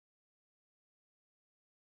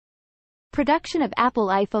Production of Apple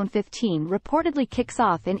iPhone 15 reportedly kicks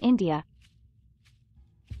off in India.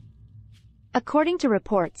 According to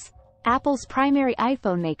reports, Apple's primary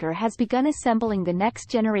iPhone maker has begun assembling the next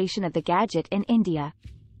generation of the gadget in India.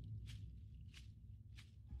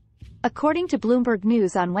 According to Bloomberg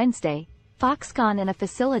News on Wednesday, Foxconn and a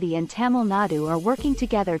facility in Tamil Nadu are working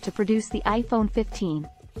together to produce the iPhone 15.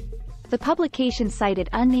 The publication cited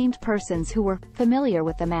unnamed persons who were familiar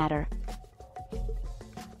with the matter.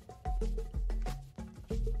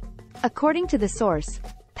 According to the source,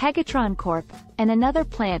 Pegatron Corp. And another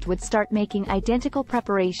plant would start making identical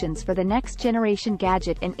preparations for the next generation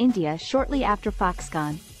gadget in India shortly after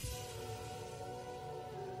Foxconn.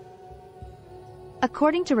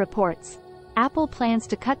 According to reports, Apple plans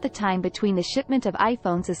to cut the time between the shipment of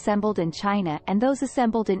iPhones assembled in China and those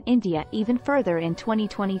assembled in India even further in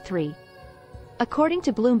 2023. According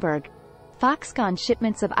to Bloomberg, Foxconn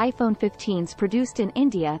shipments of iPhone 15s produced in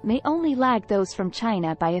India may only lag those from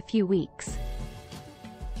China by a few weeks.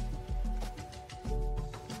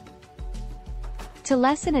 To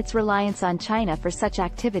lessen its reliance on China for such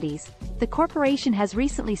activities, the corporation has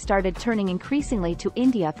recently started turning increasingly to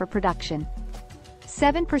India for production.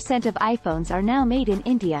 7% of iPhones are now made in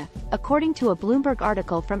India, according to a Bloomberg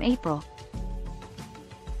article from April.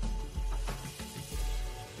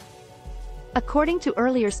 According to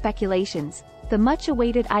earlier speculations, the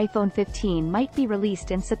much-awaited iPhone 15 might be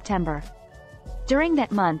released in September. During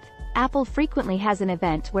that month, Apple frequently has an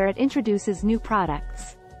event where it introduces new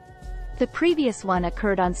products. The previous one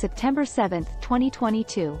occurred on September 7,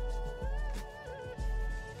 2022.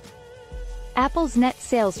 Apple's net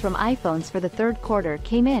sales from iPhones for the third quarter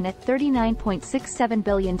came in at $39.67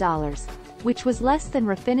 billion, which was less than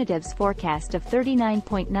Refinitiv's forecast of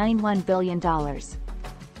 $39.91 billion.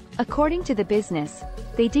 According to the business,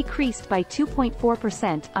 they decreased by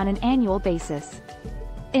 2.4% on an annual basis.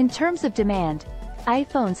 In terms of demand,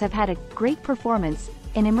 iPhones have had a great performance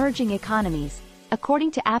in emerging economies,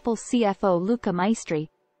 according to Apple's CFO Luca Maestri,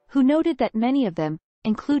 who noted that many of them,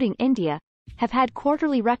 including India, have had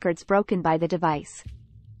quarterly records broken by the device.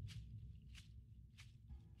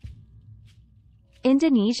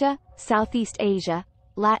 Indonesia, Southeast Asia,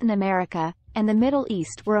 Latin America, and the Middle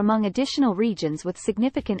East were among additional regions with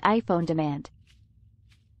significant iPhone demand.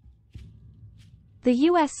 The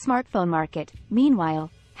U.S. smartphone market,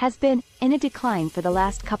 meanwhile, has been in a decline for the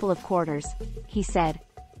last couple of quarters, he said.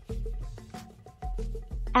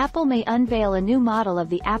 Apple may unveil a new model of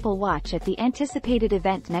the Apple Watch at the anticipated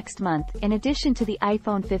event next month in addition to the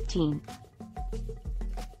iPhone 15.